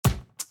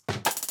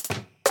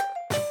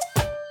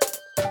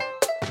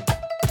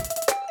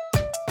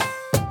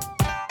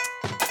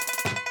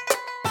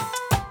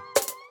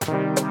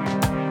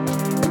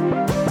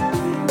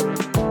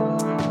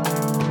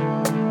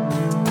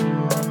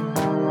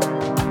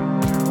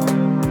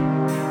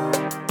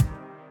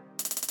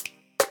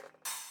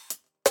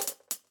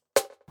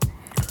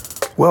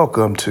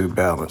Welcome to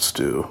Balance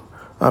Stew.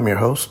 I'm your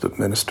host, the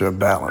Minister of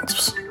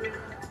Balance.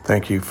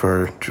 Thank you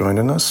for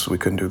joining us. We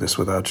couldn't do this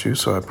without you,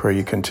 so I pray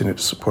you continue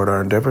to support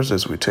our endeavors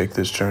as we take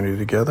this journey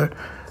together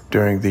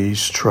during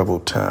these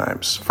troubled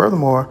times.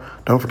 Furthermore,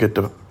 don't forget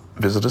to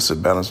visit us at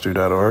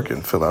balancedew.org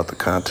and fill out the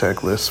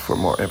contact list for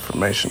more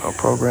information on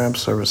programs,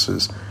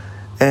 services,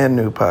 and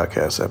new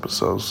podcast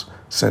episodes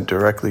sent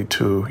directly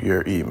to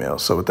your email.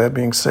 So with that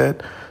being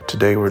said,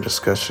 today we're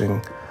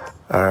discussing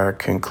our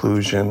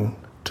conclusion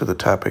to the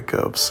topic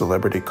of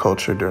celebrity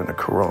culture during the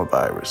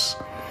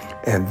coronavirus.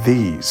 And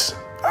these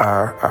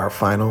are our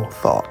final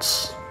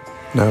thoughts.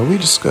 Now, we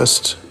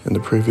discussed in the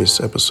previous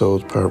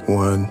episodes, part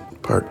 1,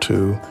 part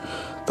 2,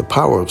 the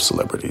power of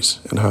celebrities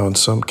and how in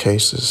some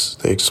cases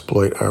they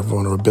exploit our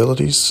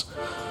vulnerabilities,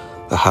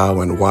 the how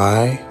and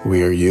why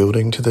we are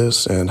yielding to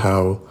this, and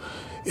how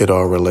it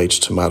all relates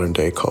to modern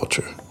day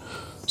culture.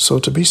 So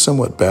to be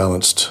somewhat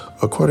balanced,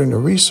 according to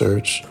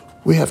research,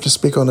 we have to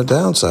speak on the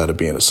downside of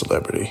being a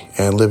celebrity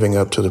and living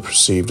up to the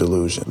perceived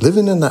illusion.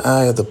 Living in the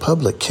eye of the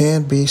public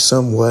can be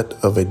somewhat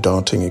of a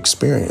daunting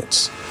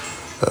experience,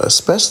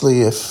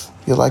 especially if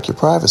you like your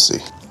privacy,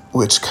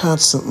 which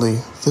constantly,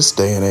 this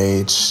day and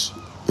age,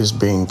 is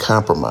being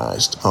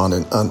compromised on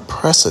an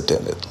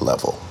unprecedented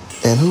level.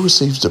 And who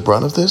receives the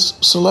brunt of this?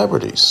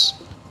 Celebrities.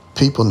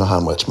 People know how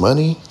much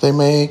money they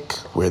make,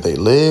 where they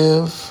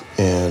live,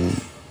 and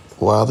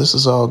while this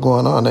is all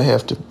going on, they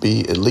have to be,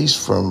 at least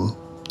from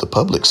the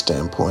public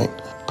standpoint,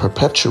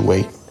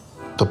 perpetuate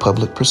the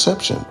public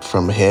perception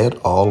from head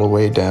all the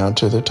way down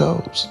to their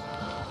toes.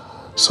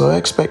 So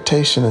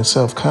expectation and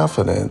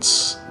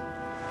self-confidence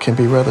can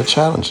be rather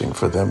challenging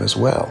for them as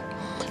well.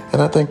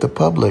 And I think the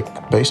public,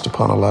 based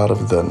upon a lot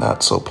of the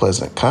not so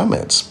pleasant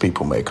comments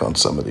people make on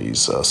some of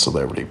these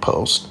celebrity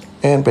posts,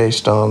 and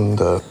based on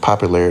the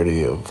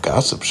popularity of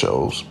gossip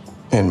shows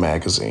and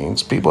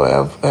magazines, people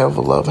have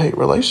a love-hate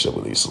relationship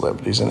with these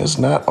celebrities, and it's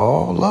not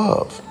all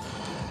love.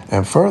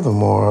 And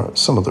furthermore,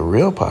 some of the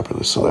real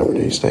popular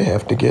celebrities, they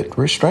have to get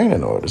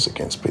restraining orders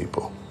against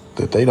people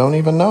that they don't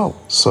even know.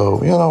 So,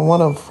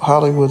 one of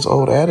Hollywood's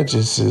old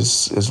adages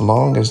is, as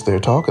long as they're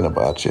talking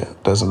about you,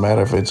 doesn't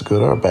matter if it's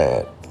good or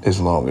bad, as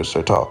long as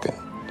they're talking.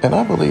 And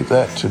I believe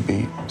that to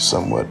be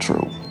somewhat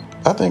true.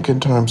 I think in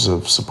terms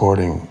of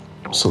supporting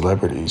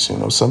celebrities,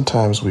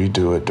 sometimes we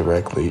do it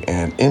directly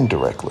and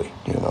indirectly,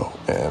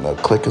 and a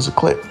click is a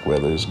click,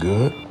 whether it's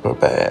good or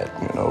bad.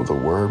 The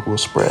word will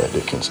spread.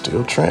 It can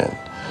still trend.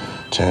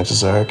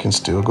 Chances are it can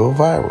still go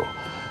viral,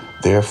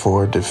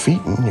 therefore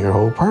defeating your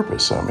whole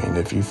purpose. I mean,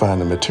 if you find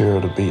the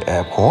material to be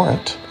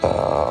abhorrent,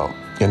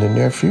 in the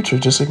near future,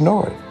 just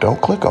ignore it.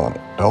 Don't click on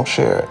it. Don't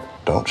share it.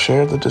 Don't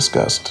share the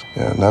disgust.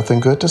 Nothing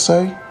good to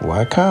say?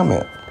 Why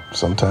comment?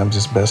 Sometimes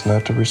it's best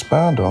not to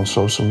respond on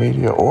social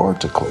media or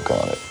to click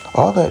on it.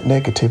 All that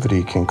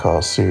negativity can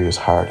cause serious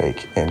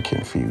heartache and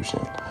confusion,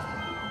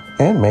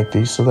 and make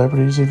these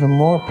celebrities even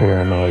more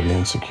paranoid and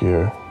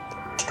insecure.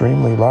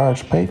 Extremely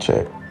large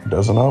paycheck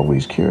doesn't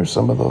always cure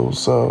some of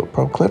those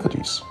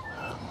proclivities.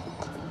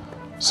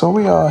 So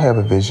we all have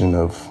a vision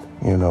of,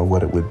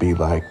 what it would be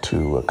like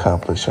to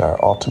accomplish our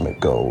ultimate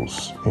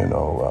goals,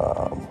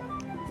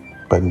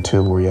 but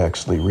until we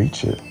actually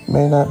reach it,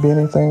 may not be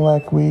anything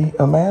like we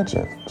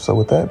imagine. So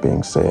with that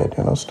being said,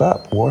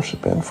 stop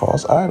worshiping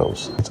false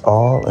idols. It's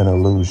all an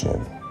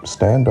illusion.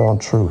 Stand on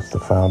truth. The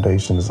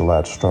foundation is a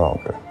lot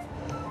stronger.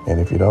 And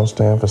if you don't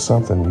stand for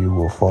something, you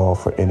will fall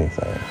for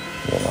anything.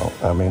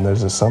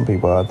 There's just some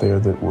people out there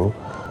that will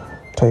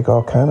take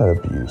all kind of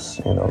abuse,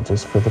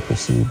 just for the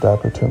perceived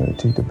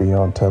opportunity to be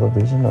on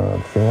television or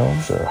on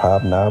films or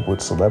hobnob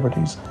with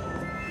celebrities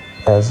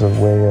as a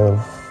way of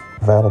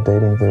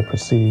validating their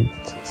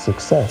perceived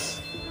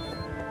success.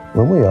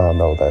 When we all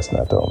know that's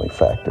not the only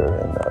factor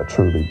in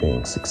truly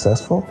being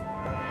successful.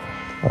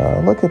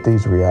 Look at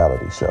these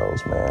reality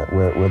shows, man,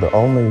 where the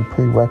only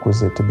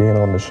prerequisite to being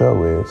on the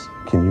show is,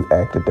 can you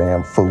act a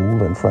damn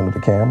fool in front of the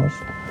cameras?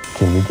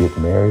 Can you get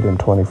married in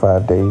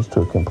 25 days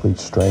to a complete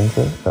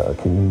stranger?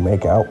 Can you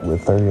make out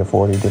with 30 or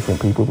 40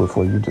 different people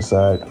before you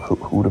decide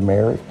who to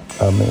marry?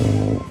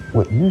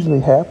 What usually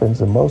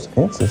happens in most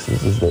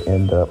instances is they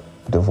end up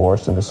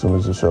divorcing as soon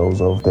as the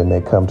show's over. Then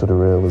they come to the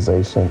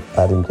realization,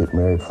 I didn't get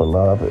married for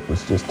love. It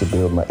was just to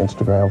build my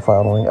Instagram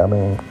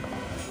following.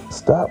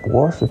 Stop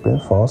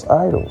worshiping false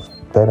idols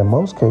that in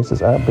most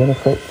cases aren't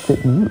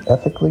benefiting you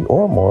ethically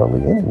or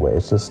morally anyway.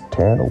 It's just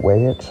tearing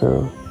away at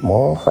your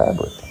moral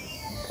fabric.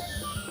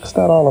 It's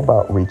not all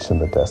about reaching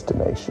the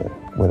destination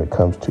when it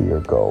comes to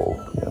your goal,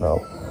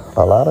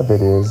 A lot of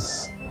it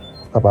is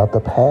about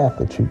the path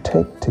that you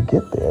take to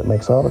get there. It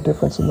makes all the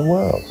difference in the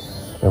world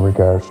in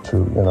regards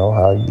to,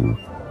 how you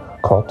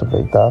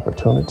cultivate the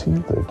opportunity,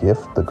 the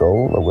gift, the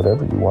goal, or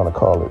whatever you want to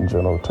call it in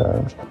general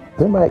terms.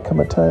 There might come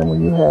a time where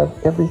you have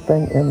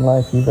everything in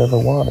life you've ever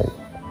wanted.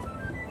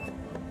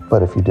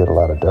 But if you did a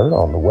lot of dirt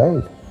on the way,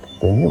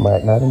 then you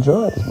might not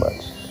enjoy it as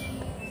much.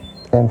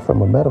 And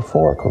from a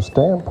metaphorical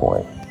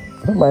standpoint,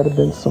 there might have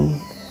been some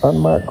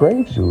unmarked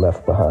graves you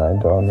left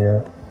behind on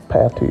your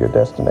path to your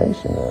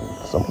destination,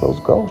 and some of those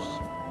ghosts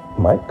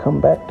might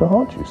come back to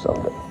haunt you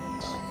someday.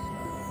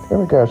 In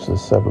regards to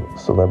the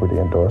celebrity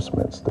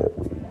endorsements that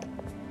we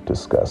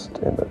discussed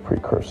in the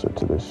precursor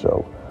to this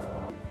show,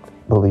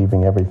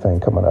 believing everything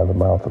coming out of the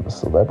mouth of a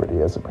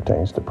celebrity as it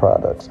pertains to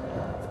products,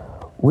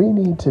 we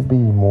need to be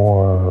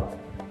more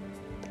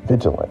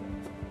vigilant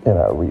in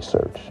our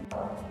research.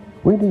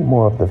 We need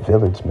more of the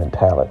village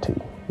mentality,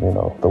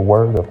 the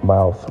word of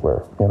mouth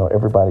where,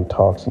 everybody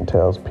talks and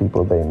tells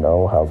people they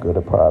know how good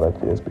a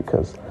product is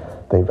because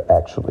they've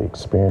actually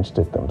experienced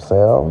it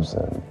themselves,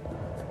 and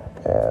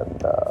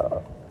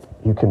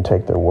you can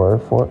take their word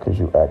for it because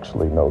you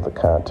actually know the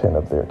content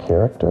of their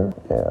character.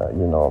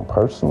 You know them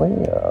personally.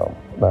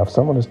 Now, if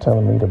someone is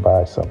telling me to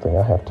buy something,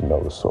 I have to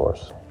know the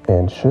source.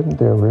 And shouldn't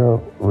their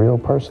real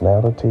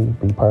personality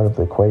be part of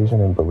the equation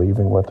in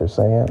believing what they're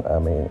saying? I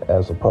mean,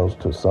 as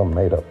opposed to some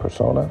made-up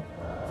persona?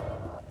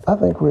 I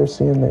think we're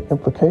seeing the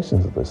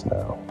implications of this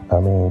now. I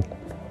mean,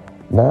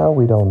 now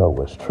we don't know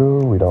what's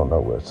true. We don't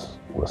know what's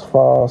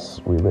false.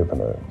 We live in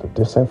the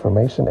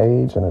disinformation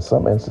age, and in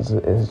some instances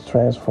it has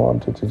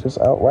transformed into just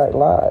outright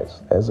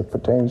lies as it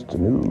pertains to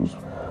news,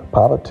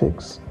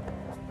 politics,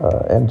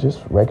 and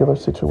just regular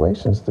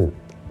situations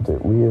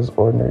that we as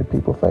ordinary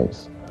people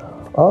face.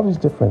 All these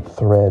different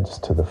threads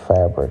to the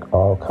fabric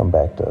all come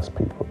back to us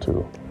people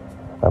too.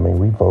 I mean,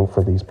 we vote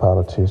for these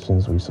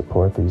politicians, we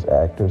support these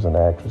actors and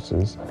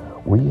actresses,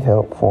 we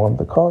help form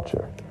the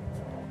culture.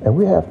 And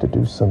we have to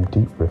do some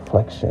deep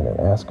reflection and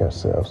ask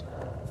ourselves,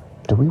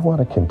 do we want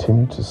to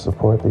continue to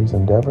support these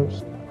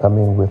endeavors? I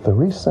mean, with the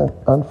recent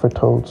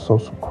unforetold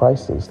social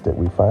crisis that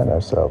we find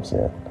ourselves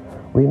in,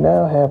 we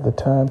now have the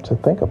time to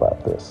think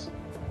about this.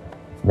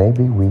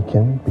 Maybe we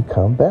can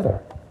become better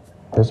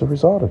as a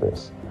result of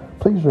this.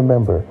 Please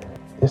remember,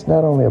 it's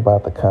not only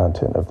about the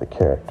content of the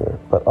character,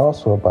 but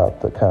also about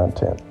the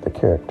content the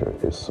character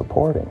is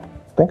supporting.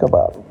 Think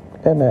about it.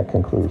 And that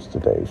concludes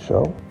today's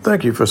show.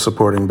 Thank you for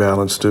supporting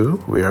Balance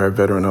Stew. We are a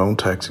veteran-owned,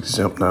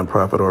 tax-exempt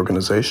nonprofit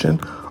organization.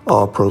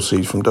 All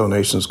proceeds from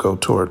donations go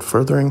toward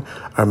furthering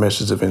our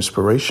message of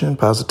inspiration,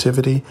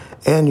 positivity,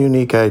 and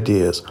unique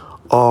ideas,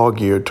 all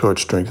geared toward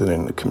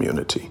strengthening the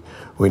community.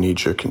 We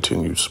need your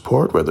continued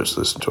support, whether it's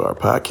listening to our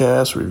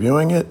podcast,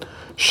 reviewing it,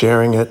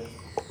 sharing it,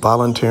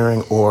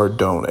 volunteering, or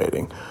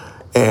donating.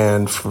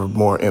 And for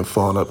more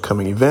info on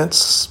upcoming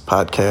events,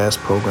 podcasts,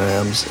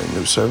 programs, and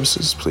new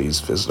services, please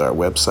visit our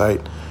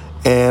website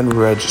and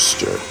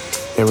register.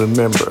 And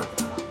remember,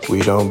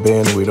 we don't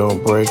bend, we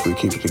don't break, we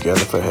keep it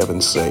together for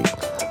heaven's sake.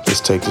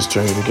 Let's take this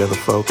journey together,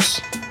 folks.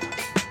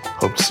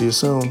 Hope to see you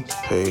soon.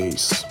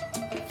 Peace.